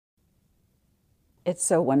It's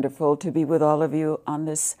so wonderful to be with all of you on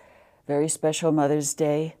this very special Mother's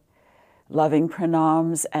Day. Loving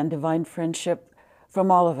pranams and divine friendship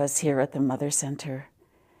from all of us here at the Mother Center.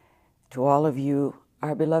 To all of you,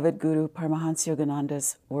 our beloved Guru Paramahansa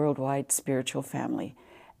Yogananda's worldwide spiritual family,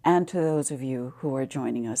 and to those of you who are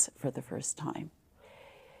joining us for the first time.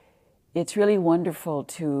 It's really wonderful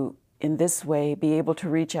to, in this way, be able to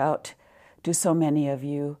reach out to so many of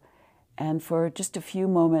you and for just a few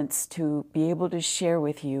moments to be able to share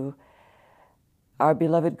with you our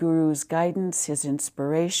beloved Guru's guidance, his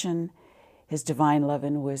inspiration, his divine love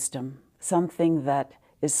and wisdom, something that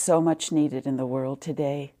is so much needed in the world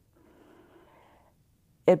today.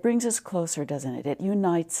 It brings us closer, doesn't it? It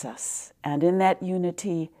unites us. And in that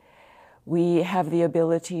unity, we have the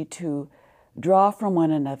ability to draw from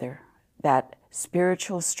one another that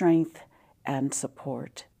spiritual strength and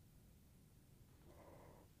support.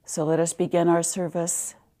 So let us begin our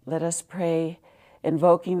service. Let us pray,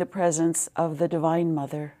 invoking the presence of the Divine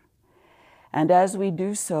Mother. And as we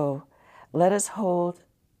do so, let us hold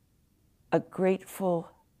a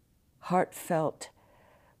grateful, heartfelt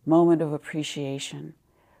moment of appreciation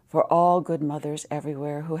for all good mothers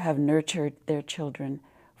everywhere who have nurtured their children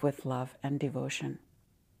with love and devotion.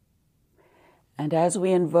 And as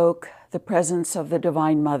we invoke the presence of the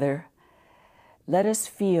Divine Mother, let us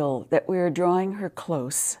feel that we are drawing her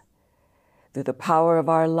close through the power of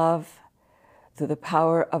our love, through the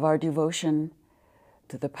power of our devotion,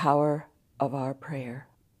 through the power of our prayer.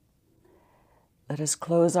 Let us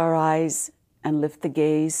close our eyes and lift the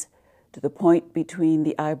gaze to the point between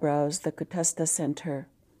the eyebrows, the Kutastha center,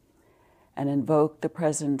 and invoke the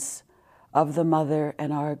presence of the Mother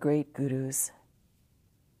and our great Gurus.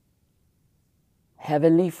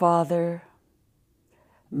 Heavenly Father,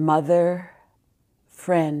 Mother,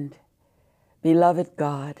 Friend, beloved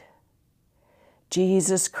God,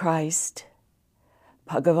 Jesus Christ,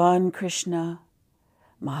 Bhagavan Krishna,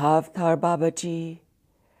 Mahavatar Babaji,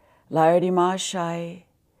 Layardi Mashai,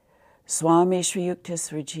 Swami Sri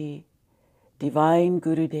Yukteswarji, Divine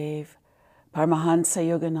Gurudev, Paramahansa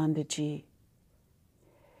Yogananda Ji,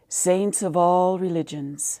 Saints of all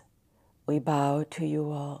religions, we bow to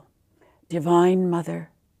you all. Divine Mother,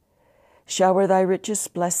 shower thy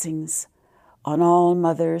richest blessings on all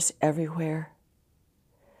mothers everywhere.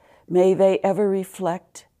 May they ever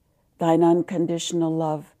reflect thine unconditional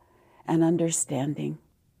love and understanding.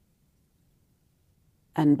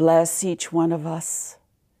 And bless each one of us.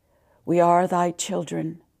 We are thy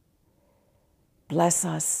children. Bless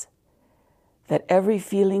us that every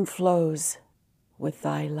feeling flows with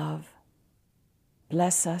thy love.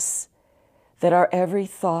 Bless us that our every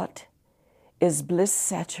thought is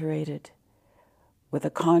bliss-saturated with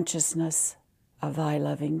a consciousness of thy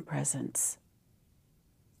loving presence.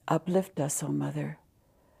 Uplift us, O Mother.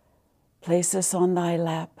 Place us on thy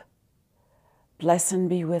lap. Bless and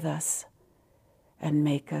be with us, and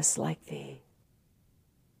make us like thee.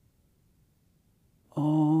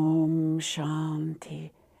 Om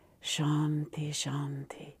Shanti, Shanti,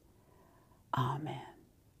 Shanti. Amen.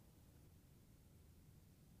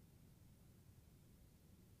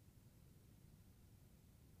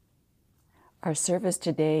 Our service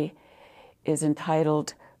today is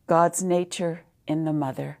entitled God's Nature in the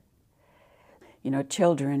Mother. You know,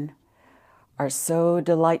 children are so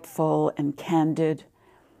delightful and candid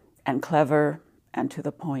and clever and to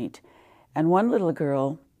the point. And one little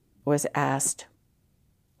girl was asked,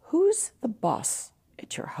 "Who's the boss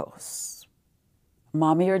at your house?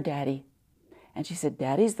 Mommy or Daddy?" And she said,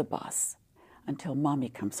 "Daddy's the boss until Mommy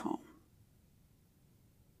comes home."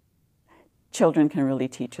 Children can really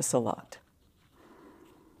teach us a lot.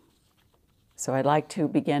 So I'd like to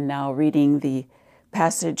begin now reading the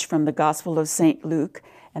passage from the Gospel of St. Luke.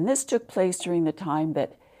 And this took place during the time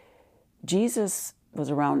that Jesus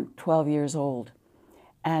was around 12 years old.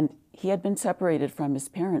 And he had been separated from his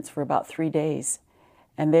parents for about 3 days.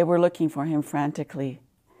 And they were looking for him frantically.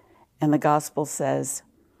 And the Gospel says,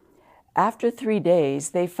 after 3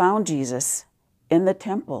 days, they found Jesus in the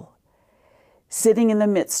temple, sitting in the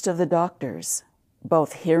midst of the doctors,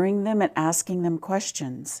 both hearing them and asking them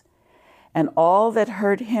questions. And all that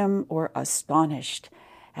heard him were astonished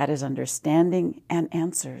at his understanding and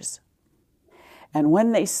answers. And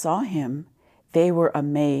when they saw him, they were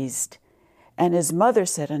amazed. And his mother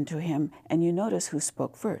said unto him, and you notice who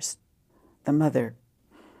spoke first, the mother.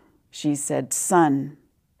 She said, "Son,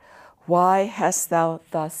 why hast thou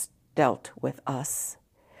thus dealt with us?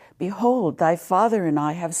 Behold, thy father and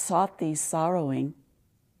I have sought thee sorrowing."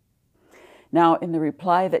 Now, in the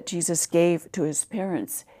reply that Jesus gave to his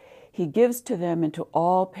parents, he gives to them and to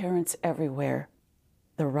all parents everywhere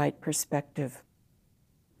the right perspective.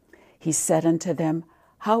 He said unto them,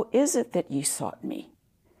 How is it that ye sought me?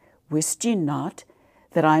 Wist ye not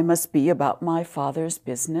that I must be about my Father's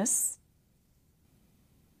business?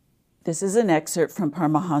 This is an excerpt from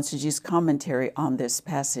Paramahansaji's commentary on this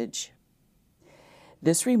passage.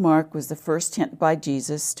 This remark was the first hint by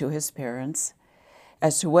Jesus to his parents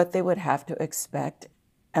as to what they would have to expect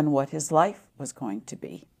and what his life was going to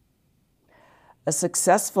be. A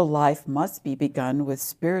successful life must be begun with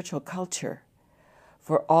spiritual culture,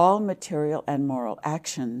 for all material and moral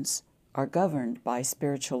actions are governed by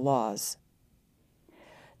spiritual laws.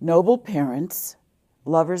 Noble parents,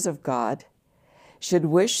 lovers of God, should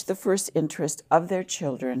wish the first interest of their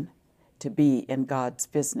children to be in God's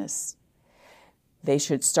business. They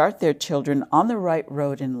should start their children on the right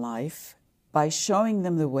road in life by showing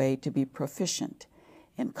them the way to be proficient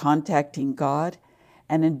in contacting God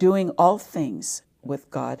and in doing all things with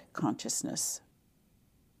God consciousness.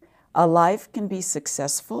 A life can be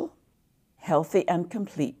successful, healthy and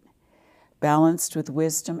complete, balanced with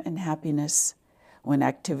wisdom and happiness when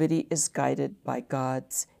activity is guided by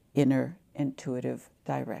God's inner intuitive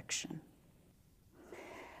direction.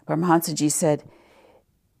 Paramahansaji said,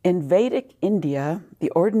 in Vedic India, the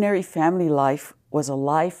ordinary family life was a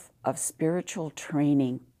life of spiritual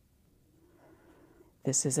training.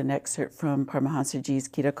 This is an excerpt from Paramahansaji's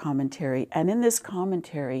Gita commentary, and in this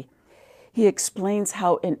commentary, he explains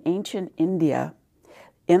how in ancient India,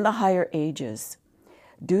 in the higher ages,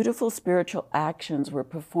 dutiful spiritual actions were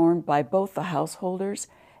performed by both the householders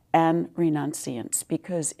and renunciants,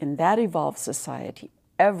 because in that evolved society,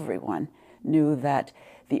 everyone knew that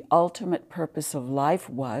the ultimate purpose of life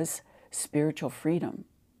was spiritual freedom,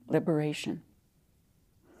 liberation.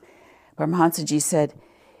 Paramahansaji said,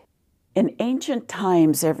 in ancient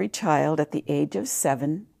times, every child at the age of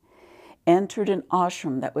 7 entered an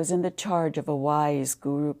ashram that was in the charge of a wise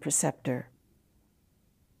guru preceptor.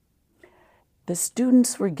 The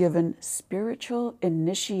students were given spiritual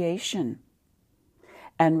initiation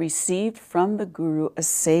and received from the guru a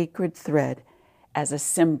sacred thread as a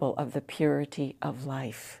symbol of the purity of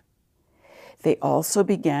life. They also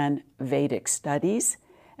began Vedic studies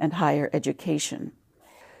and higher education.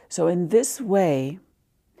 So in this way,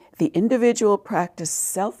 the individual practiced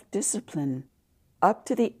self-discipline up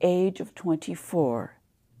to the age of 24.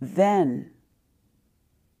 Then,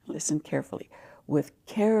 listen carefully, with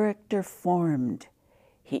character formed,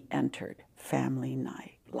 he entered family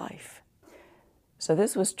life. So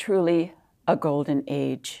this was truly a golden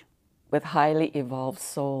age with highly evolved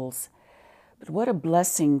souls. But what a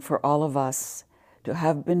blessing for all of us to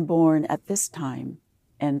have been born at this time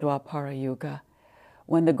in Draupadi Yuga,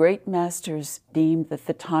 when the great masters deemed that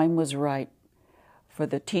the time was right for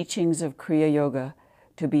the teachings of Kriya Yoga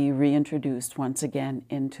to be reintroduced once again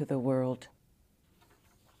into the world.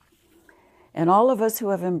 And all of us who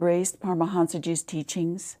have embraced Paramahansaji's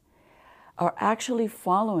teachings are actually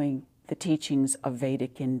following the teachings of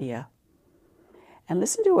Vedic India. And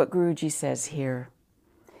listen to what Guruji says here.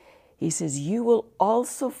 He says, you will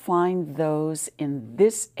also find those in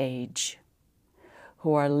this age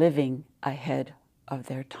who are living ahead of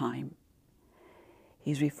their time.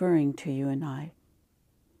 He's referring to you and I.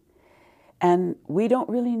 And we don't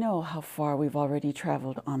really know how far we've already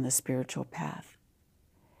traveled on the spiritual path.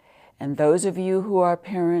 And those of you who are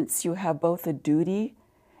parents, you have both a duty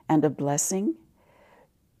and a blessing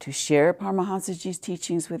to share Paramahansaji's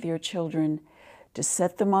teachings with your children, to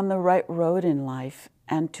set them on the right road in life,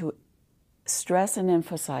 and to stress and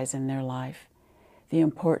emphasize in their life the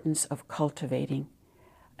importance of cultivating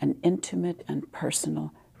an intimate and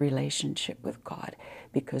personal relationship with God,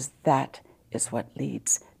 because that is what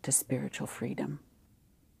leads to spiritual freedom.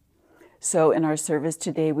 So in our service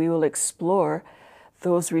today, we will explore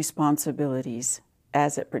those responsibilities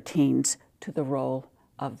as it pertains to the role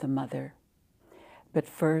of the mother. But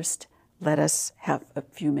first, let us have a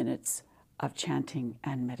few minutes of chanting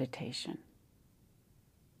and meditation.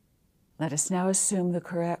 Let us now assume the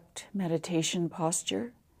correct meditation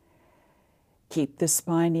posture. Keep the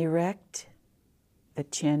spine erect, the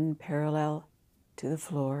chin parallel to the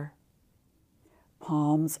floor,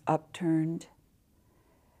 palms upturned,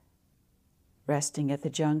 resting at the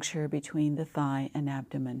juncture between the thigh and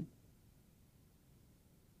abdomen.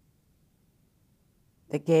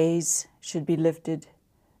 The gaze should be lifted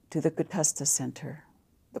to the Kutastha center,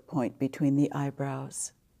 the point between the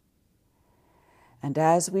eyebrows. And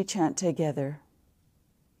as we chant together,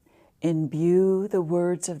 imbue the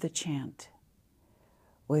words of the chant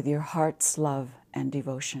with your heart's love and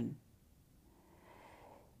devotion.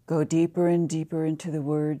 Go deeper and deeper into the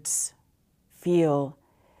words. Feel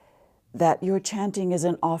that your chanting is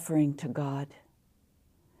an offering to God,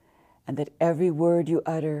 and that every word you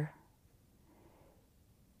utter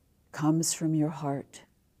comes from your heart,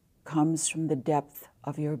 comes from the depth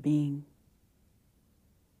of your being.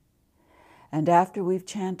 And after we've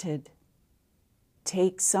chanted,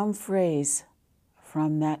 take some phrase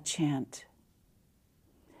from that chant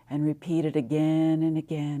and repeat it again and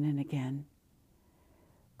again and again.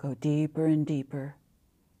 Go deeper and deeper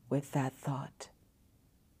with that thought.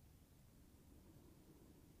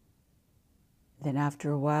 Then after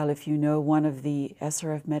a while, if you know one of the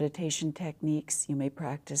SRF meditation techniques, you may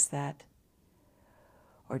practice that,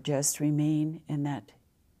 or just remain in that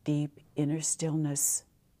deep inner stillness,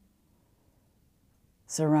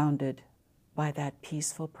 surrounded by that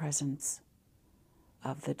peaceful presence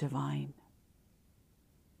of the divine.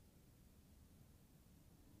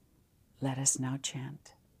 Let us now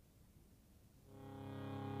chant.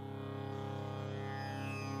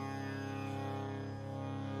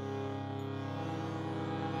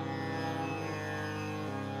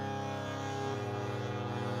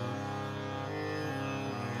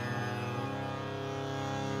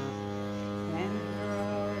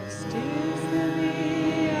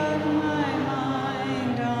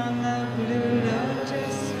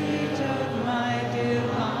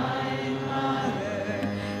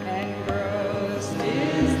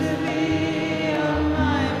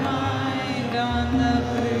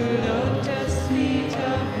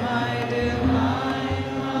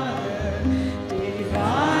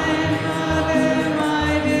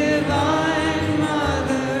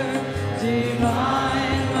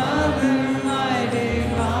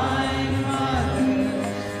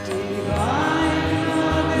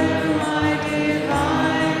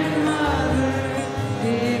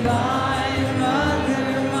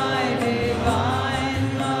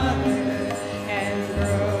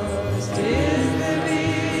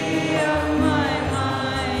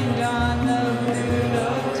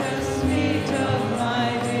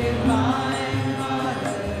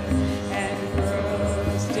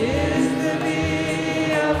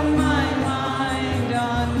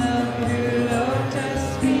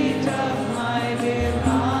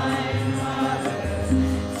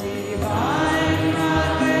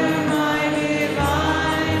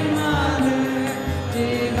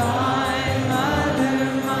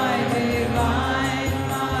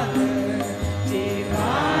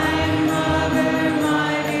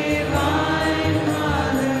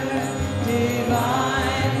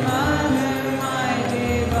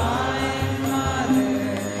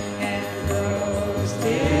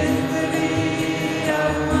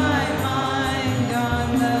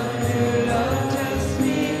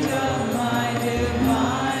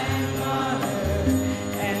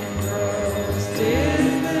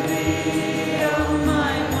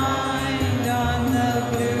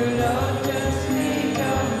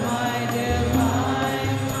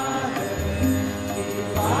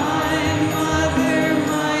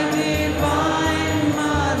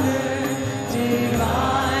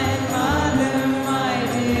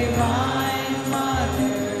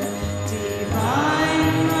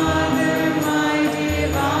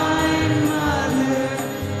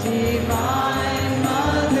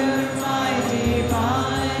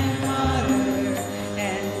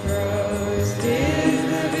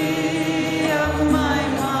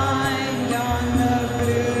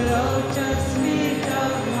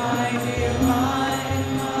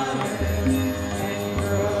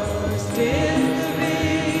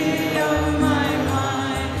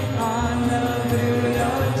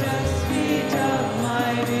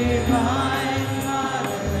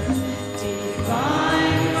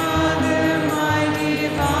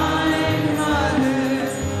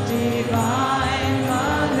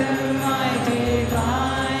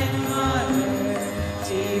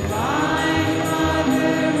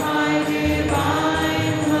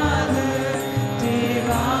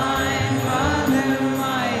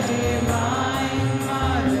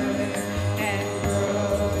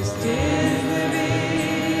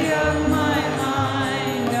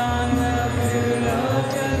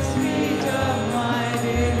 Of my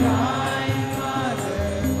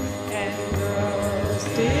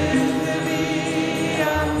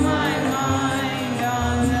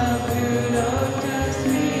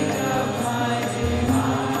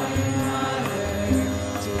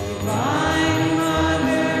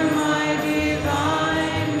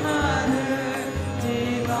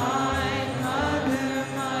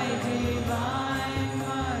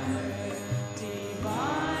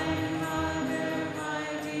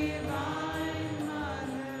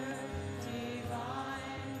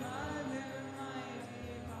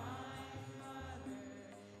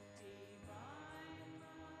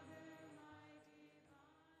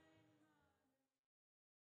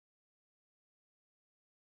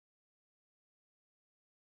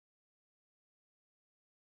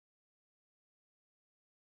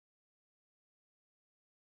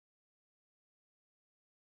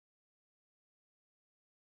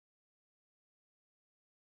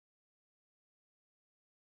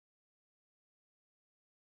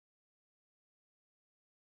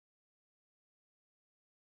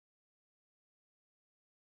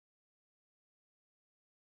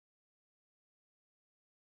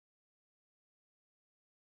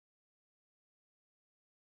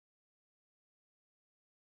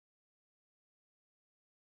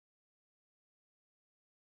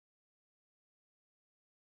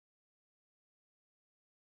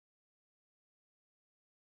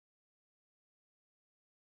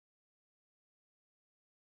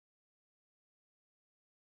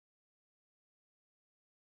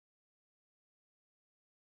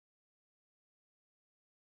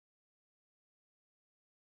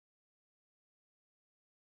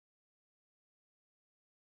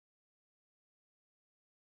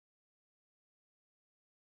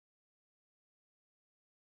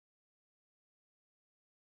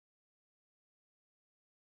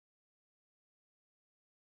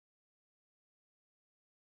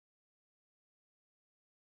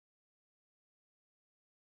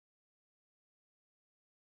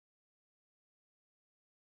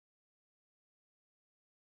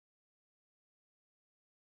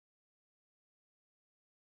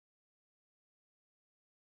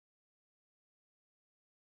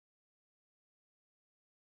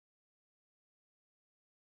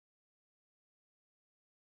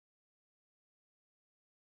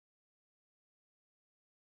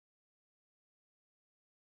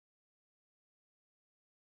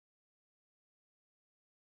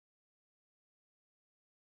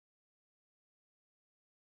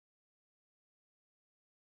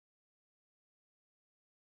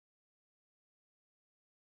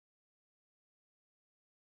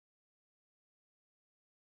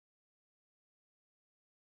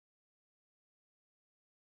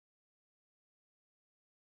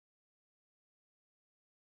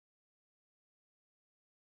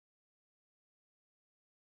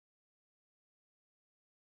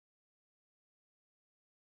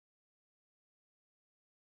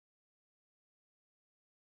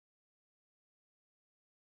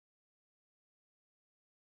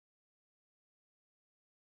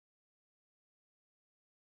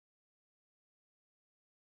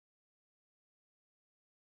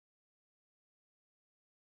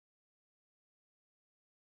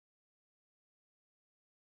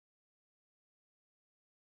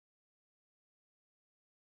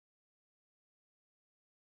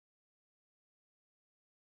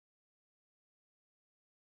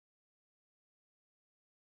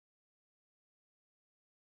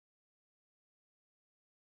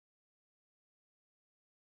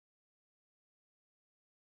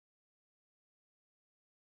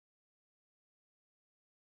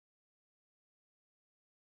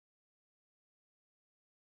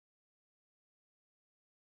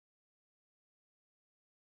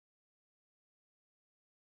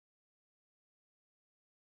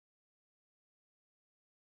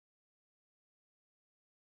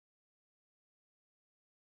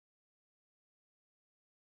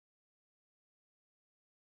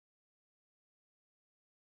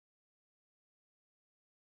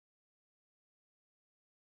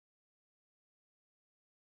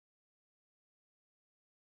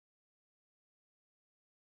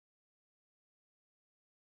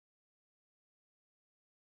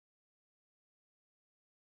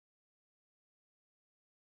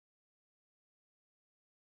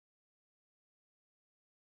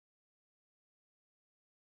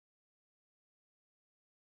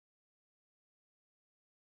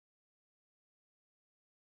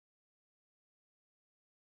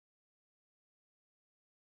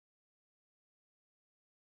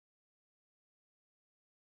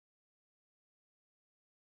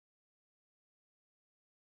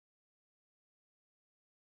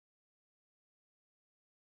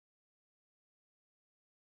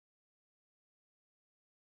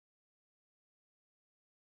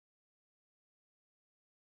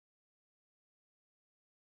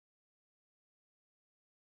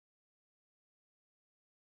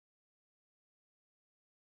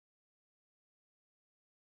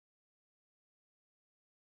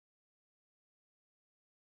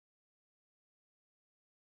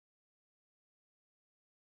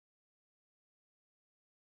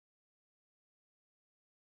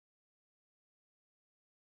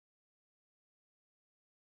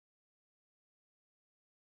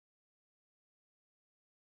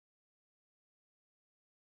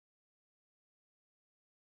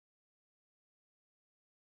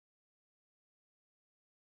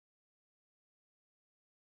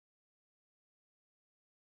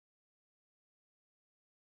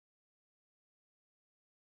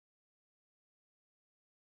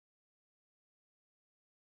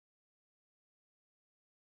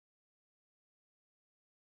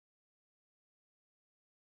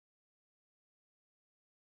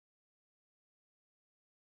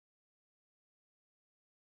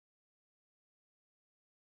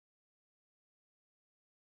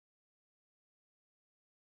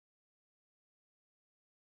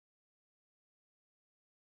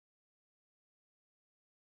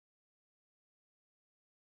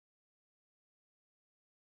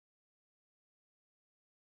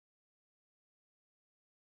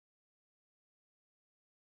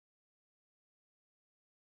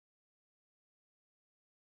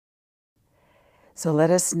So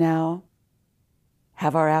let us now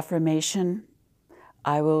have our affirmation.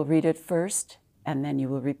 I will read it first, and then you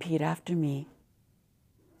will repeat after me.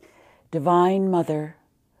 Divine Mother,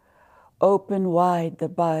 open wide the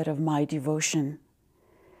bud of my devotion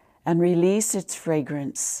and release its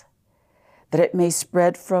fragrance, that it may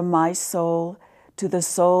spread from my soul to the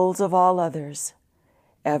souls of all others,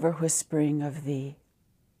 ever whispering of thee.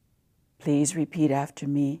 Please repeat after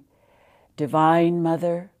me. Divine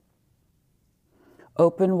Mother,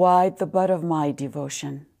 open wide the bud of my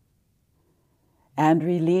devotion and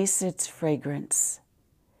release its fragrance,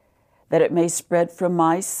 that it may spread from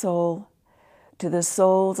my soul to the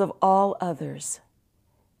souls of all others,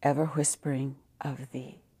 ever whispering of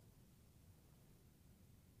thee.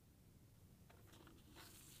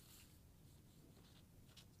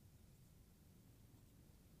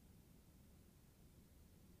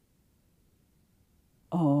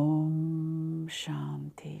 Om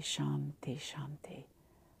Shanti, Shanti, Shanti.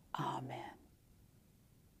 Amen.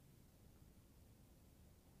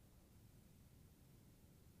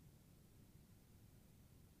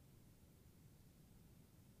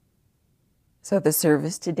 So the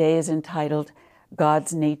service today is entitled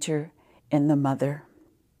God's Nature in the Mother.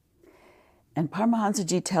 And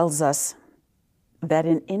Paramahansaji tells us that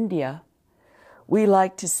in India, we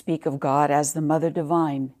like to speak of God as the Mother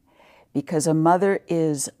Divine because a mother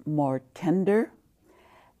is more tender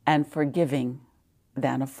and forgiving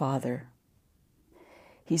than a father.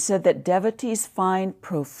 He said that devotees find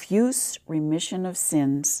profuse remission of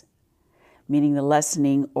sins, meaning the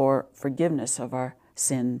lessening or forgiveness of our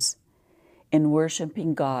sins, in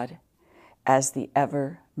worshiping God as the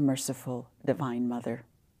ever merciful Divine Mother.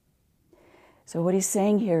 So what he's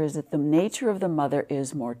saying here is that the nature of the mother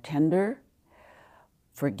is more tender,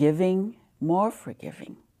 forgiving, more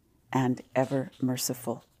forgiving, and ever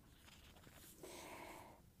merciful.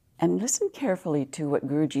 And listen carefully to what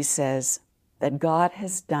Guruji says that God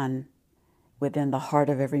has done within the heart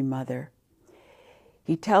of every mother.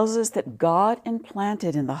 He tells us that God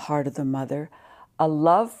implanted in the heart of the mother a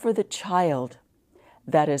love for the child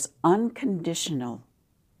that is unconditional,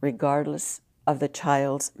 regardless of the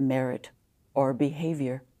child's merit or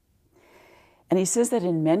behavior. And he says that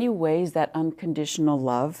in many ways that unconditional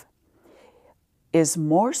love is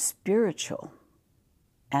more spiritual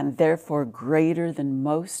and therefore greater than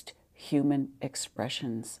most human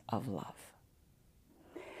expressions of love.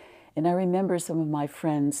 And I remember some of my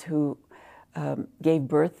friends who gave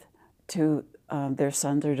birth to their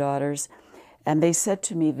sons or daughters, and they said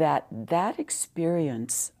to me that that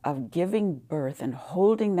experience of giving birth and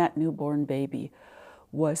holding that newborn baby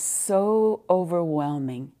was so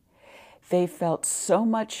overwhelming. They felt so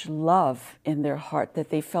much love in their heart that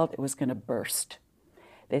they felt it was going to burst.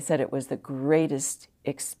 They said it was the greatest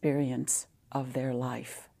experience of their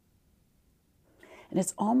life. And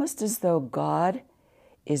it's almost as though God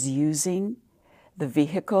is using the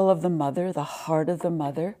vehicle of the mother, the heart of the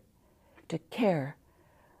mother, to care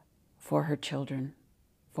for her children,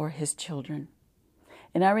 for his children.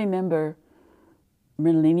 And I remember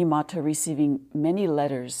Mrinalini Mata receiving many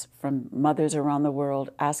letters from mothers around the world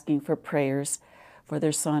asking for prayers for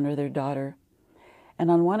their son or their daughter. And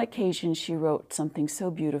on one occasion, she wrote something so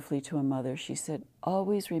beautifully to a mother. She said,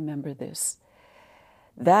 always remember this.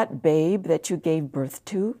 That babe that you gave birth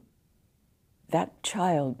to, that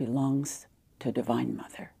child belongs to Divine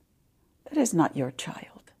Mother. That is not your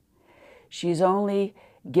child. She's only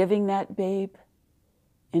giving that babe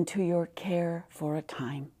into your care for a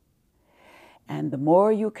time. And the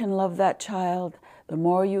more you can love that child, the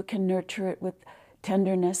more you can nurture it with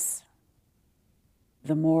tenderness,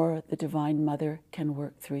 the more the Divine Mother can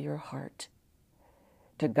work through your heart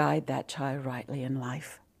to guide that child rightly in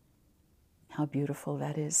life. How beautiful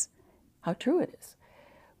that is. How true it is.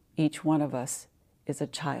 Each one of us is a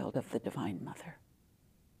child of the Divine Mother.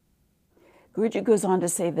 Guruji goes on to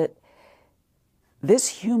say that this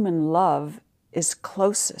human love is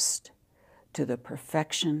closest to the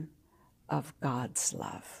perfection of God's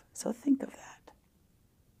love. So think of that.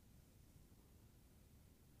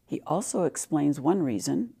 He also explains one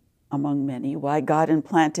reason, among many, why God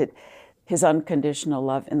implanted his unconditional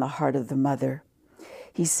love in the heart of the mother.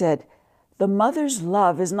 He said, the mother's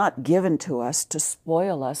love is not given to us to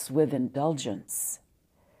spoil us with indulgence,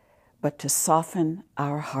 but to soften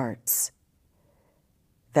our hearts,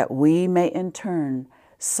 that we may in turn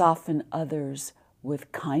soften others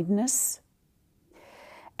with kindness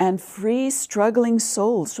and free struggling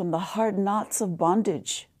souls from the hard knots of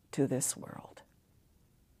bondage to this world.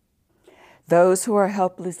 Those who are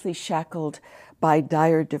helplessly shackled by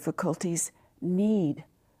dire difficulties need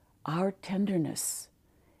our tenderness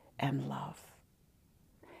and love.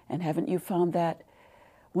 And haven't you found that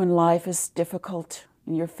when life is difficult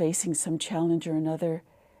and you're facing some challenge or another,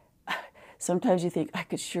 sometimes you think, I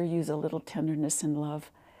could sure use a little tenderness and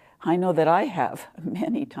love. I know that I have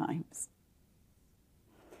many times.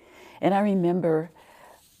 And I remember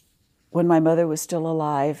when my mother was still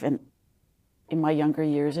alive and in my younger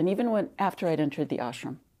years, and even after I'd entered the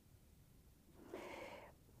ashram,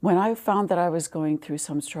 when I found that I was going through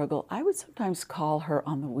some struggle, I would sometimes call her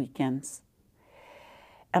on the weekends.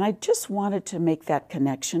 And I just wanted to make that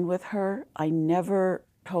connection with her. I never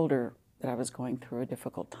told her that I was going through a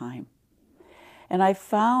difficult time. And I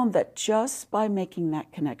found that just by making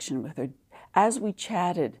that connection with her, as we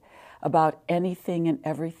chatted about anything and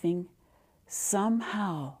everything,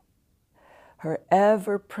 somehow her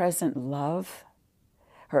ever-present love,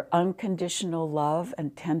 her unconditional love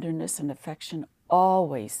and tenderness and affection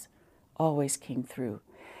always came through.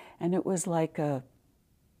 And it was like a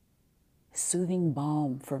soothing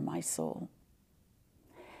balm for my soul.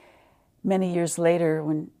 Many years later,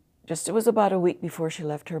 it was about a week before she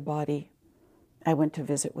left her body, I went to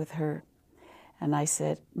visit with her. And I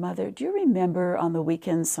said, Mother, do you remember on the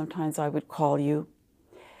weekends sometimes I would call you?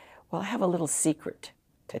 Well, I have a little secret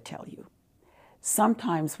to tell you.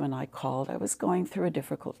 Sometimes when I called, I was going through a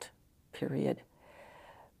difficult period.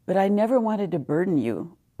 But I never wanted to burden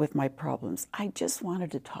you with my problems. I just wanted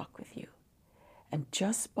to talk with you. And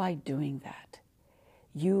just by doing that,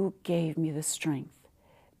 you gave me the strength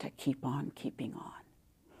to keep on keeping on.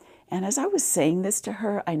 And as I was saying this to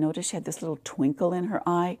her, I noticed she had this little twinkle in her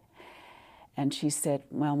eye. And she said,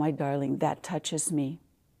 well, my darling, that touches me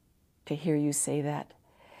to hear you say that.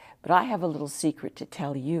 But I have a little secret to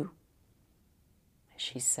tell you.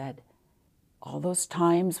 She said, all those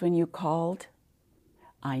times when you called,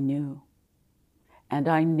 I knew. And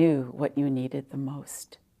I knew what you needed the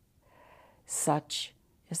most. Such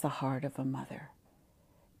is the heart of a mother,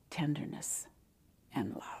 tenderness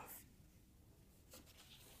and love.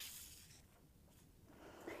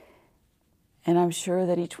 And I'm sure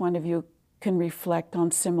that each one of you can reflect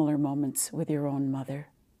on similar moments with your own mother.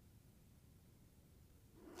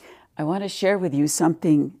 I want to share with you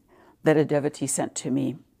something that a devotee sent to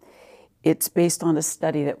me. It's based on a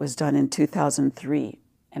study that was done in 2003,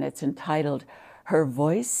 and it's entitled, Her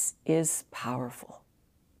Voice is Powerful.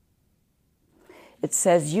 It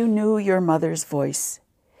says, you knew your mother's voice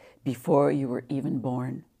before you were even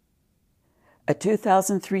born. A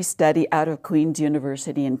 2003 study out of Queen's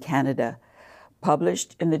University in Canada,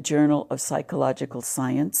 published in the Journal of Psychological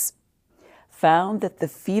Science, found that the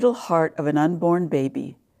fetal heart of an unborn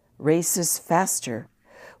baby races faster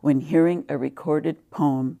when hearing a recorded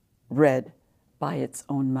poem read by its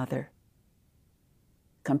own mother,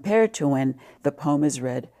 compared to when the poem is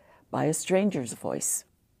read by a stranger's voice.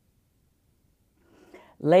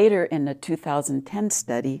 Later in a 2010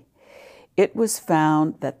 study, it was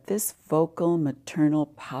found that this vocal maternal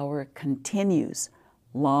power continues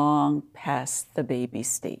long past the baby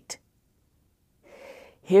state.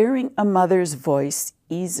 Hearing a mother's voice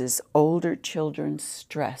eases older children's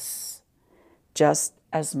stress just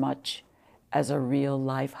as much as a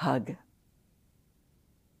real-life hug.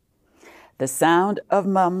 The sound of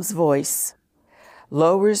mom's voice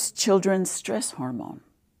lowers children's stress hormone,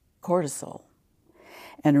 cortisol,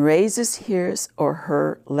 and raises his or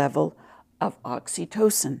her level of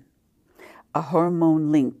oxytocin, a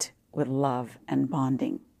hormone linked with love and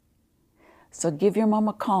bonding. So give your mom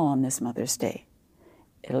a call on this Mother's Day.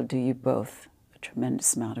 It'll do you both a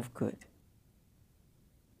tremendous amount of good.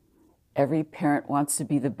 Every parent wants to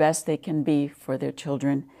be the best they can be for their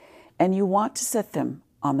children, and you want to set them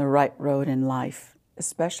on the right road in life,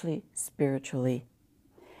 especially spiritually.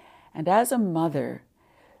 And as a mother,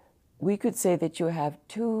 we could say that you have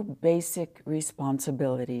two basic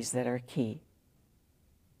responsibilities that are key.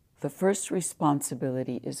 The first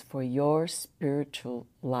responsibility is for your spiritual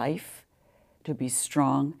life to be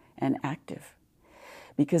strong and active,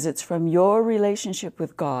 because it's from your relationship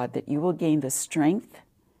with God that you will gain the strength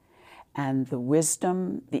and the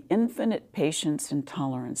wisdom, the infinite patience and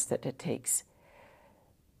tolerance that it takes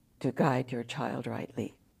to guide your child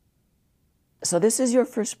rightly. So this is your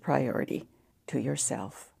first priority to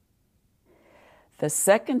yourself. The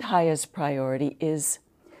second highest priority is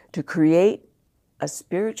to create a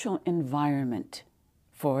spiritual environment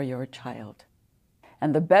for your child.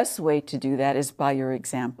 And the best way to do that is by your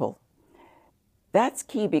example. That's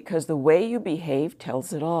key because the way you behave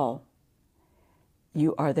tells it all.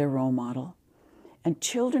 You are their role model. And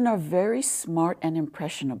children are very smart and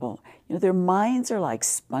impressionable. You know, their minds are like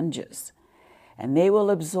sponges, and they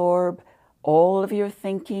will absorb all of your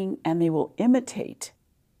thinking and they will imitate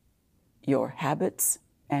your habits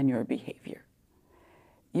and your behavior.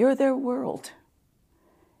 You're their world.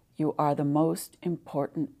 You are the most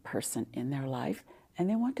important person in their life, and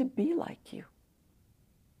they want to be like you.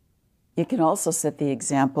 You can also set the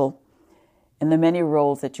example in the many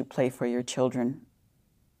roles that you play for your children.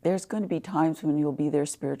 There's going to be times when you'll be their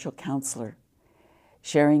spiritual counselor,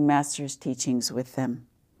 sharing Master's teachings with them,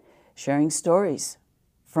 sharing stories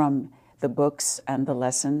from the books and the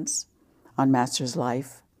lessons on Master's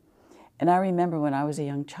life. And I remember when I was a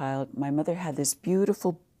young child, my mother had this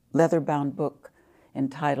beautiful leather-bound book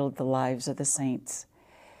entitled The Lives of the Saints.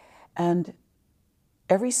 And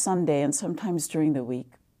every Sunday and sometimes during the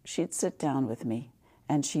week, she'd sit down with me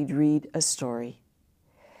and she'd read a story.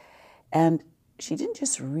 And she didn't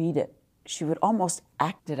just read it, she would almost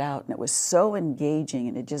act it out. And it was so engaging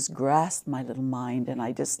and it just grasped my little mind. And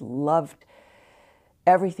I just loved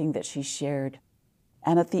everything that she shared.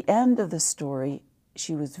 And at the end of the story,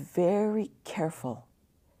 she was very careful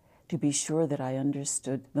to be sure that I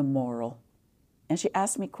understood the moral. And she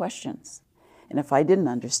asked me questions. And if I didn't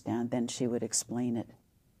understand, then she would explain it.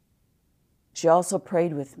 She also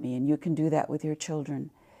prayed with me, and you can do that with your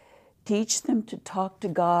children. Teach them to talk to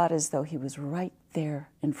God as though He was right there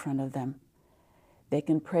in front of them. They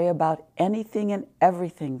can pray about anything and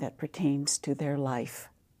everything that pertains to their life.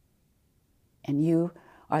 And you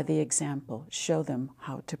are the example. Show them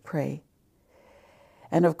how to pray.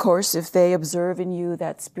 And of course, if they observe in you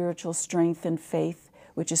that spiritual strength and faith,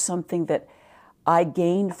 which is something that I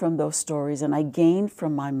gained from those stories and I gained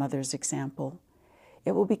from my mother's example,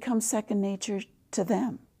 it will become second nature to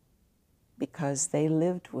them because they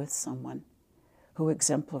lived with someone who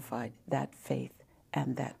exemplified that faith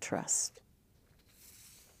and that trust.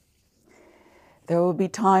 There will be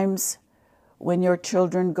times when your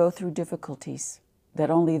children go through difficulties that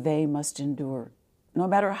only they must endure, no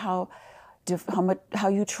matter how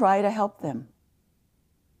you try to help them.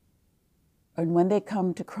 And when they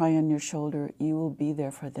come to cry on your shoulder, you will be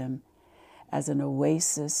there for them as an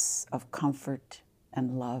oasis of comfort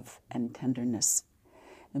and love and tenderness.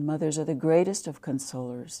 And mothers are the greatest of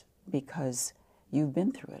consolers because you've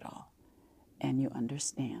been through it all and you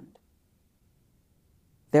understand.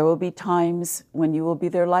 There will be times when you will be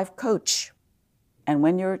their life coach. And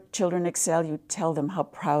when your children excel, you tell them how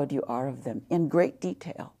proud you are of them in great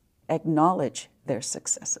detail. Acknowledge their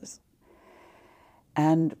successes.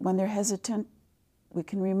 And when they're hesitant, we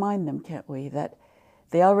can remind them, can't we, that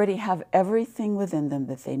they already have everything within them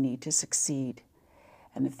that they need to succeed.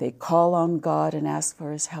 And if they call on God and ask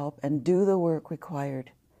for His help and do the work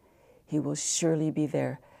required, He will surely be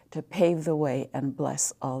there to pave the way and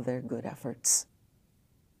bless all their good efforts.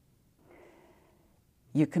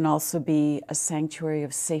 You can also be a sanctuary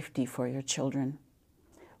of safety for your children,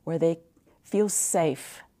 where they feel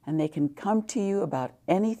safe and they can come to you about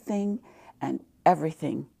anything and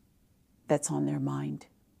everything that's on their mind.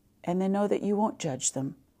 And they know that you won't judge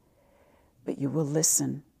them, but you will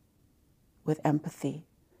listen with empathy,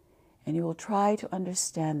 and you will try to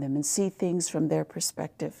understand them and see things from their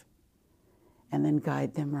perspective, and then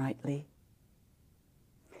guide them rightly.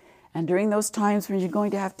 And during those times when you're going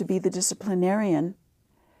to have to be the disciplinarian,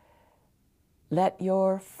 let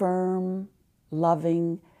your firm,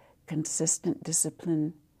 loving, consistent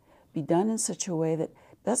discipline be done in such a way that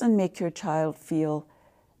doesn't make your child feel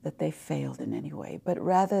that they failed in any way, but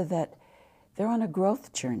rather that they're on a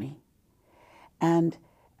growth journey. And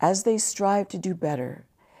as they strive to do better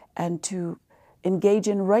and to engage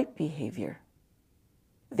in right behavior,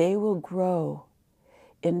 they will grow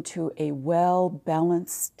into a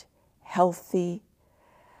well-balanced, healthy,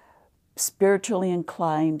 spiritually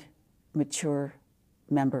inclined, mature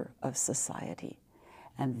member of society.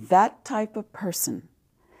 And that type of person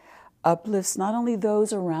uplifts not only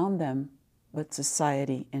those around them, but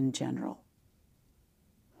society in general.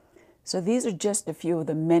 So these are just a few of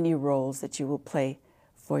the many roles that you will play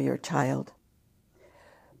for your child.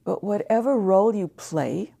 But whatever role you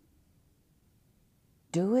play,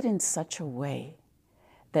 do it in such a way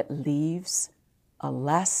that leaves a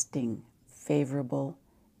lasting, favorable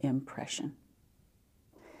impression.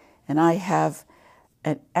 And I have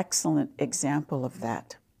an excellent example of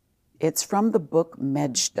that. It's from the book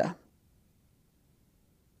Mejda,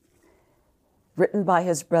 written by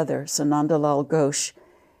his brother, Sanandalal Ghosh,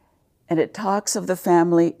 and it talks of the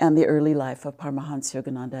family and the early life of Paramahansa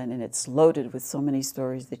Yogananda, and it's loaded with so many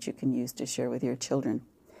stories that you can use to share with your children.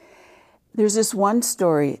 There's this one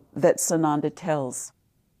story that Sananda tells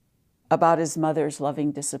about his mother's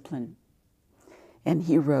loving discipline, and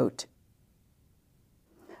he wrote,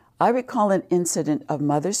 "I recall an incident of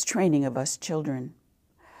mother's training of us children.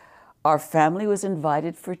 Our family was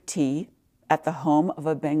invited for tea at the home of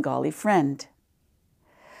a Bengali friend.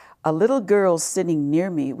 A little girl sitting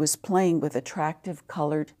near me was playing with attractive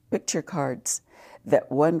colored picture cards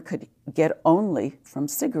that one could get only from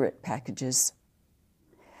cigarette packages.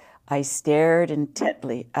 I stared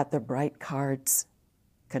intently at the bright cards,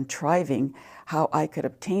 contriving how I could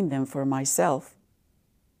obtain them for myself.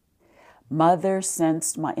 Mother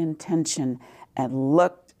sensed my intention and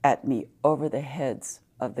looked at me over the heads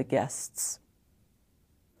of the guests.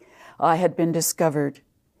 I had been discovered.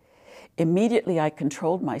 Immediately I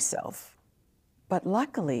controlled myself, but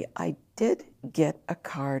luckily I did get a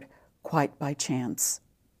card quite by chance.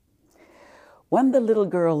 When the little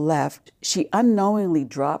girl left, she unknowingly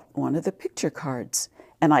dropped one of the picture cards,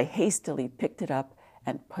 and I hastily picked it up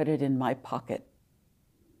and put it in my pocket.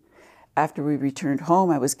 After we returned home,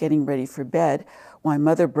 I was getting ready for bed when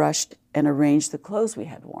my mother brushed and arranged the clothes we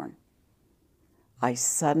had worn. I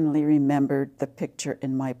suddenly remembered the picture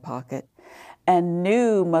in my pocket and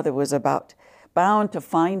knew Mother was bound to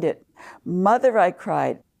find it. "Mother," I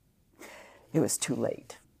cried. It was too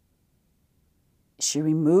late. She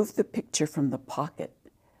removed the picture from the pocket,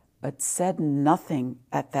 but said nothing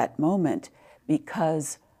at that moment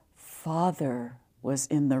because Father was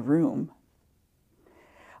in the room.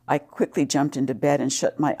 I quickly jumped into bed and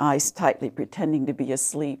shut my eyes tightly, pretending to be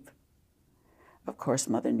asleep. Of course,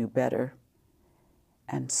 Mother knew better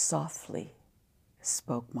and softly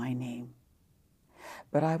spoke my name.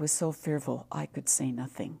 But I was so fearful I could say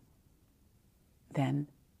nothing. Then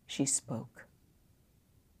she spoke.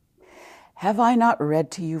 "Have I not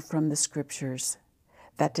read to you from the scriptures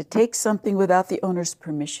that to take something without the owner's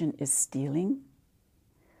permission is stealing?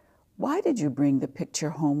 Why did you bring the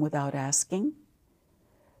picture home without asking?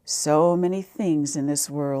 So many things in this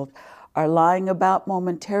world are lying about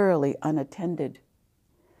momentarily unattended.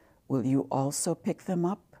 Will you also pick them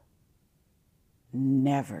up?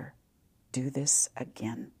 Never do this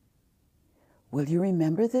again. Will you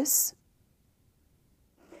remember this?"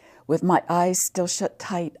 With my eyes still shut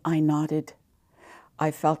tight, I nodded. I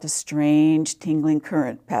felt a strange tingling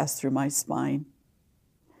current pass through my spine.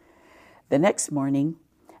 The next morning,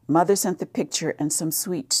 Mother sent the picture and some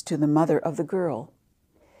sweets to the mother of the girl.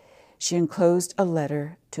 She enclosed a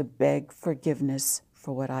letter to beg forgiveness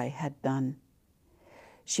for what I had done.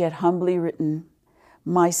 She had humbly written,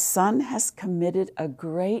 "My son has committed a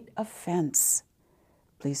great offense.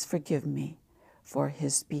 Please forgive me for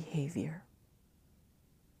his behavior."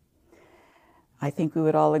 I think we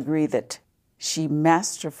would all agree that she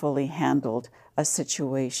masterfully handled a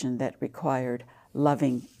situation that required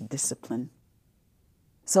loving discipline.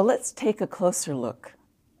 So let's take a closer look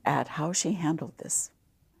at how she handled this.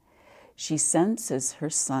 She senses her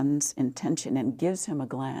son's intention and gives him a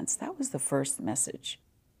glance. That was the first message.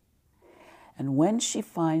 And when she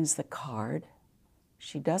finds the card,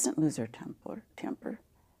 she doesn't lose her temper.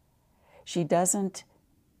 She doesn't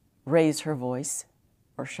raise her voice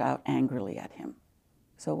or shout angrily at him.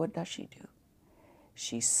 So what does she do?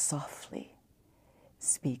 She softly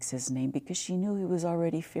speaks his name because she knew he was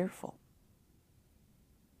already fearful.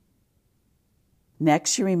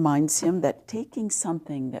 Next, she reminds him that taking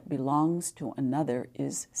something that belongs to another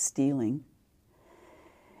is stealing,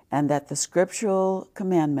 and that the scriptural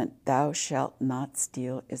commandment, "Thou shalt not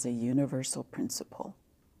steal," is a universal principle.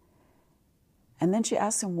 And then she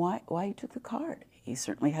asks him why he took the card. He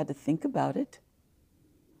certainly had to think about it.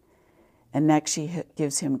 And next she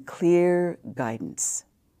gives him clear guidance,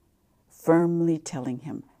 firmly telling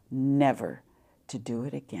him never to do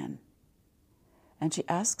it again. And she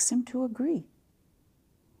asks him to agree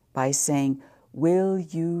by saying, "Will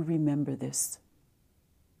you remember this?"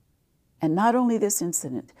 And not only this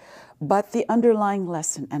incident, but the underlying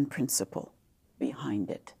lesson and principle behind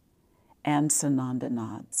it. And Sananda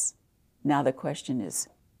nods. Now the question is,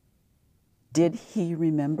 did he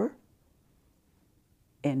remember?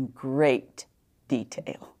 In great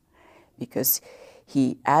detail, because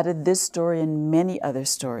he added this story and many other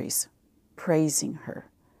stories, praising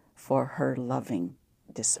her for her loving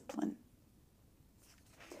discipline.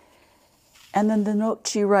 And then the note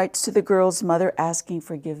she writes to the girl's mother asking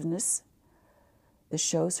forgiveness, this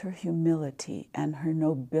shows her humility and her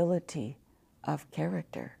nobility of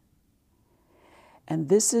character. And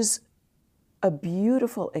this is a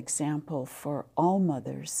beautiful example for all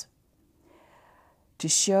mothers to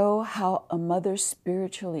show how a mother's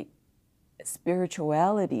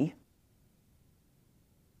spirituality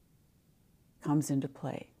comes into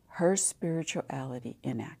play, her spirituality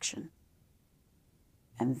in action.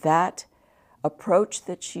 And that approach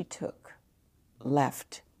that she took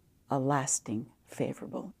left a lasting,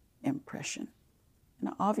 favorable impression.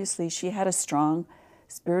 And obviously, she had a strong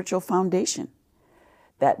spiritual foundation,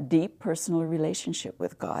 that deep personal relationship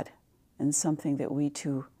with God, and something that we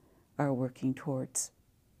too are working towards.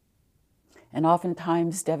 And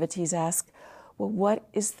oftentimes devotees ask, well, what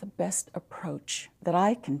is the best approach that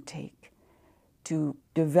I can take to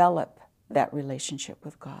develop that relationship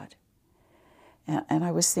with God? And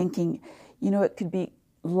I was thinking, it could be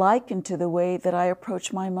likened to the way that I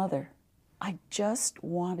approach my mother. I just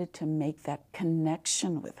wanted to make that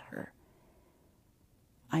connection with her.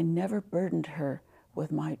 I never burdened her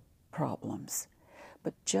with my problems,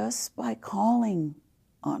 but just by calling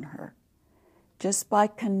on her, just by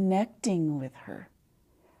connecting with her,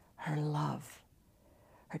 her love,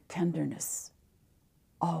 her tenderness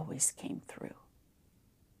always came through.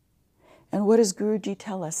 And what does Guruji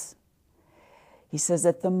tell us? He says,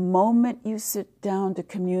 at the moment you sit down to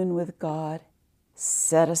commune with God,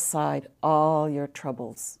 set aside all your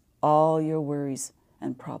troubles, all your worries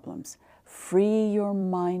and problems. Free your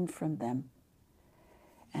mind from them.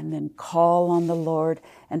 And then call on the Lord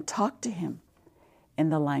and talk to Him in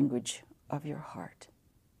the language of your heart.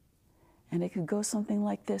 And it could go something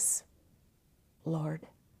like this. Lord,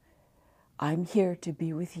 I'm here to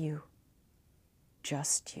be with you.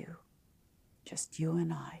 Just you. Just you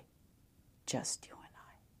and I. Just you and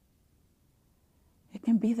I. It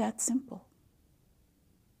can be that simple.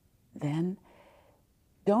 Then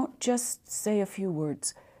don't just say a few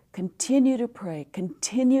words. Continue to pray.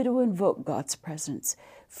 Continue to invoke God's presence.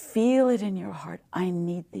 Feel it in your heart. I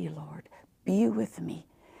need thee, Lord. Be with me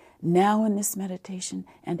now in this meditation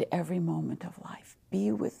and every moment of life.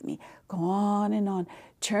 Be with me. Go on and on,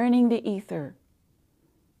 turning the ether,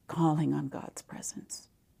 calling on God's presence.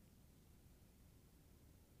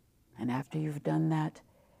 And after you've done that,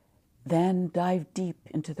 then dive deep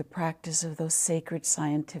into the practice of those sacred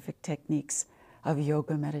scientific techniques of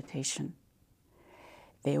yoga meditation.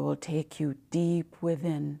 They will take you deep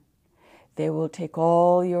within. They will take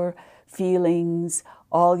all your feelings,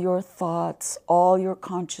 all your thoughts, all your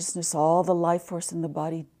consciousness, all the life force in the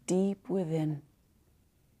body deep within,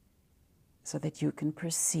 so that you can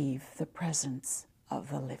perceive the presence of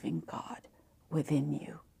the living God within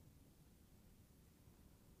you.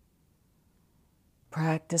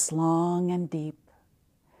 Practice long and deep.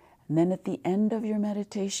 And then at the end of your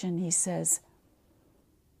meditation, he says,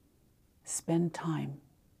 spend time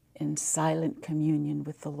in silent communion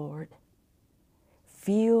with the Lord.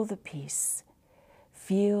 Feel the peace.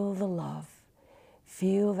 Feel the love.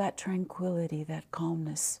 Feel that tranquility, that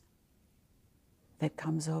calmness that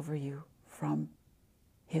comes over you from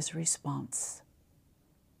his response.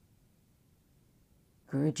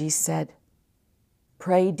 Guruji said,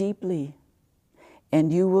 pray deeply,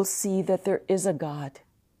 and you will see that there is a God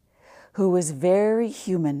who is very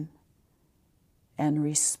human and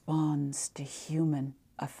responds to human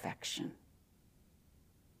affection.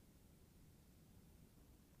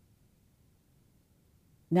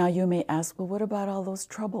 Now you may ask, well, what about all those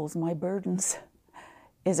troubles, my burdens?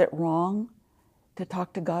 Is it wrong to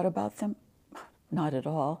talk to God about them? Not at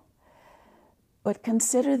all. But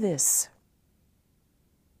consider this.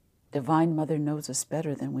 Divine Mother knows us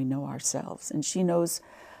better than we know ourselves, and she knows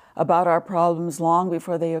about our problems long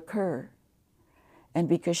before they occur. And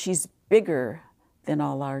because she's bigger than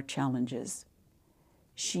all our challenges,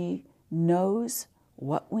 she knows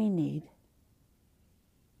what we need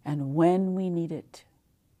and when we need it.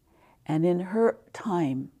 And in her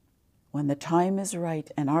time, when the time is right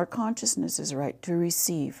and our consciousness is right to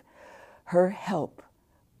receive, her help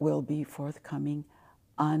will be forthcoming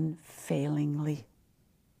unfailingly.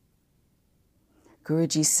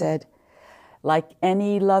 Guruji said, like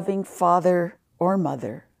any loving father or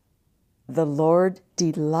mother, the Lord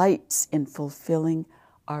delights in fulfilling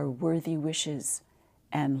our worthy wishes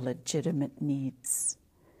and legitimate needs.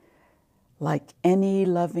 Like any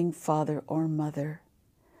loving father or mother,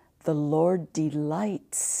 the Lord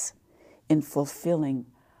delights in fulfilling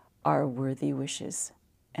our worthy wishes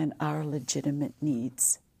and our legitimate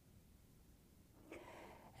needs.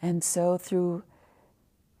 And so through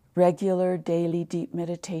regular daily deep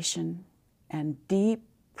meditation and deep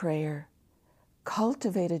prayer,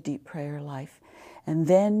 cultivate a deep prayer life, and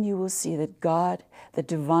then you will see that God, the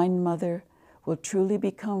Divine Mother, will truly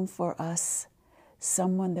become for us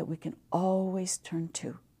someone that we can always turn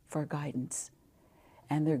to for guidance.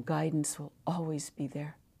 And their guidance will always be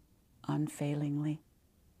there, unfailingly.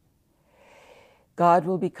 God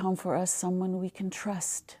will become for us someone we can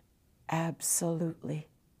trust, absolutely.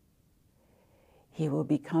 He will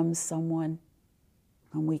become someone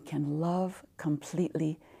whom we can love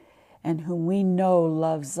completely and whom we know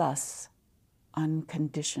loves us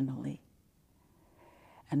unconditionally.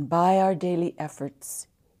 And by our daily efforts,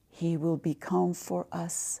 he will become for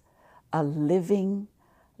us a living,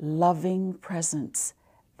 loving presence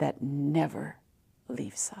that never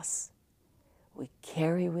leaves us. We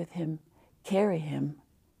carry him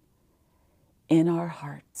in our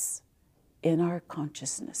hearts, in our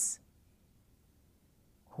consciousness.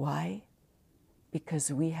 Why?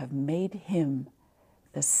 Because we have made him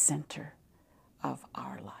the center of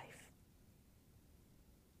our life.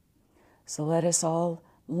 So let us all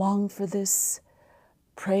long for this,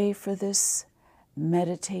 pray for this,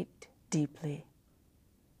 meditate deeply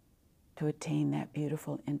to attain that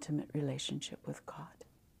beautiful, intimate relationship with God.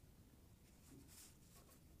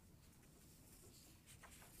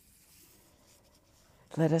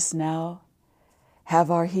 Let us now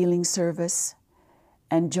have our healing service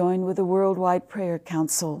and join with the Worldwide Prayer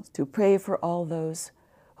Council to pray for all those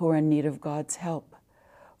who are in need of God's help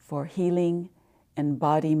for healing in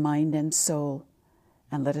body, mind, and soul.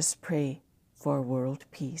 And let us pray for world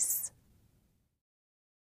peace.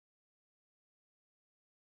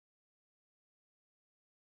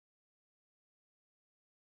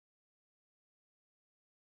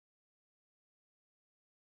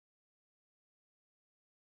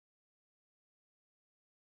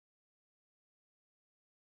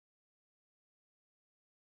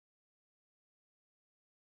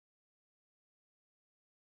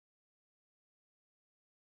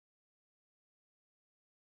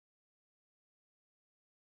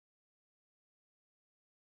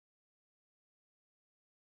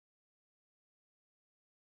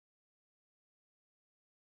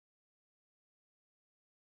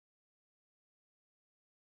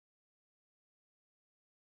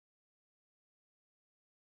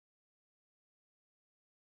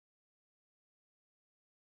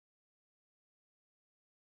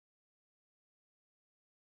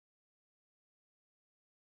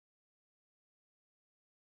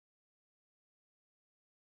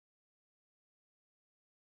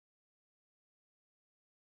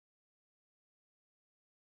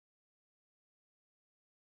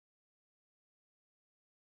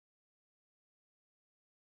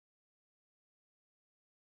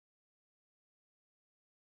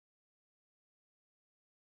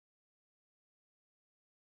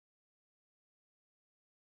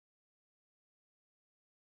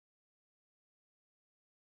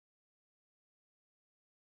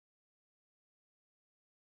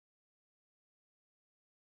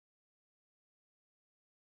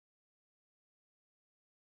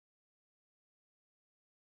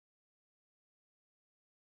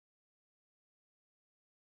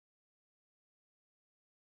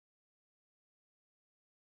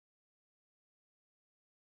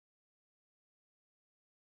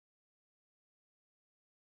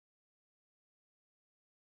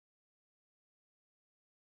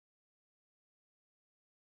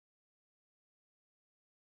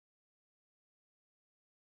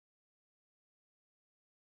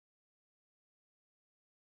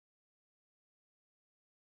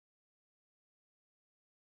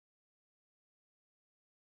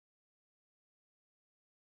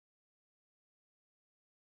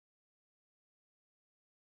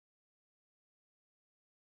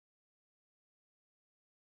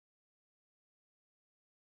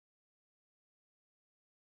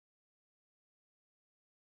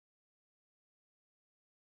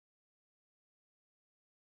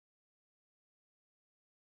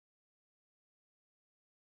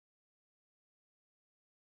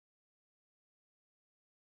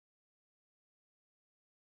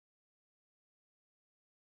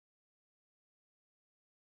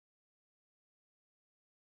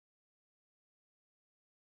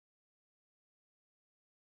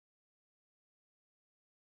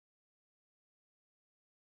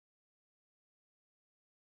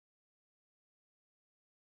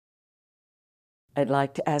 I'd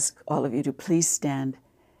like to ask all of you to please stand,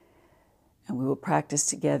 and we will practice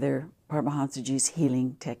together Paramahansaji's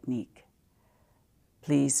healing technique.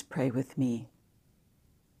 Please pray with me.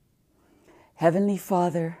 Heavenly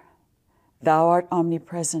Father, Thou art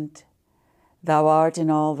omnipresent. Thou art in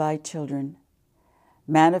all Thy children.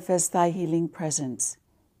 Manifest Thy healing presence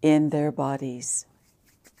in their bodies.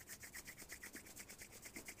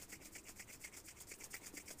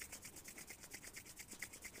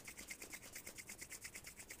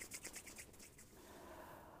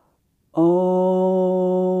 Om.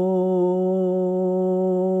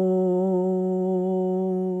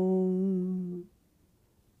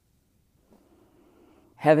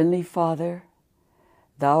 Heavenly Father,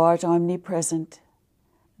 Thou art omnipresent.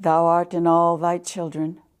 Thou art in all Thy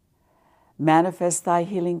children. Manifest Thy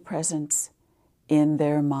healing presence in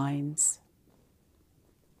their minds.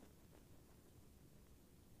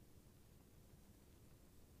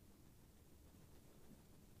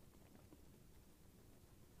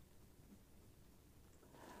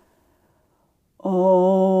 Om.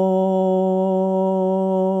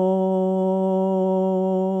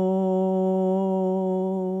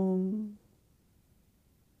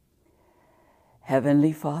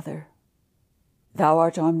 Heavenly Father, Thou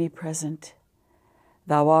art omnipresent.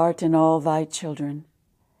 Thou art in all Thy children.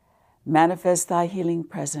 Manifest Thy healing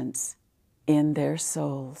presence in their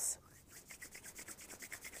souls.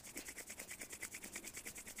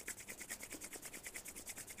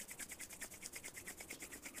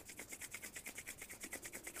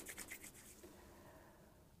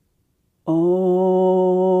 Om.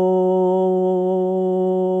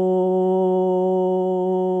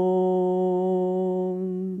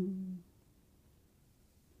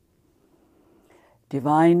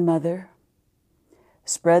 Divine Mother,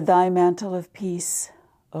 spread Thy mantle of peace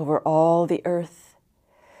over all the earth,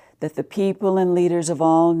 that the people and leaders of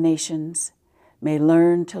all nations may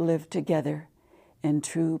learn to live together in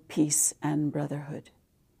true peace and brotherhood.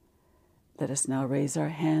 Let us now raise our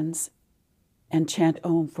hands and chant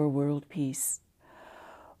Om for world peace.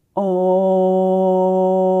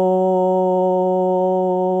 Om.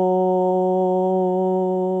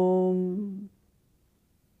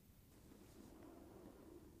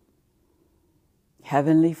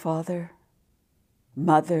 Heavenly Father,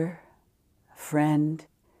 Mother, Friend,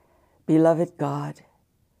 Beloved God,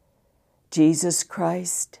 Jesus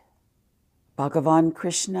Christ, Bhagavan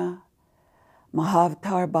Krishna,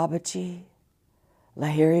 Mahavatar Babaji,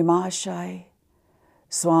 Lahiri Mahashai,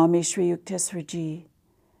 Swami Sri Yukteswarji,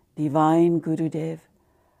 Divine Gurudev,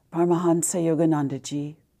 Paramahansa Yogananda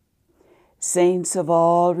Ji, saints of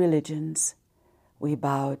all religions, we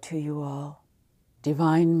bow to you all.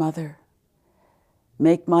 Divine Mother,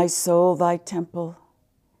 make my soul Thy temple,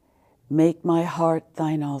 make my heart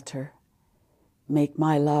Thine altar, make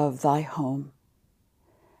my love Thy home,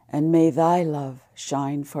 and may Thy love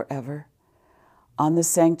shine forever on the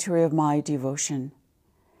sanctuary of my devotion,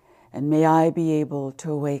 and may I be able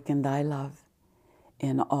to awaken Thy love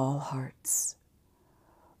in all hearts.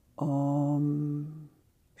 Om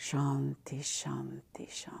Shanti Shanti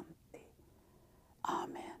Shanti.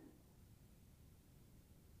 Amen.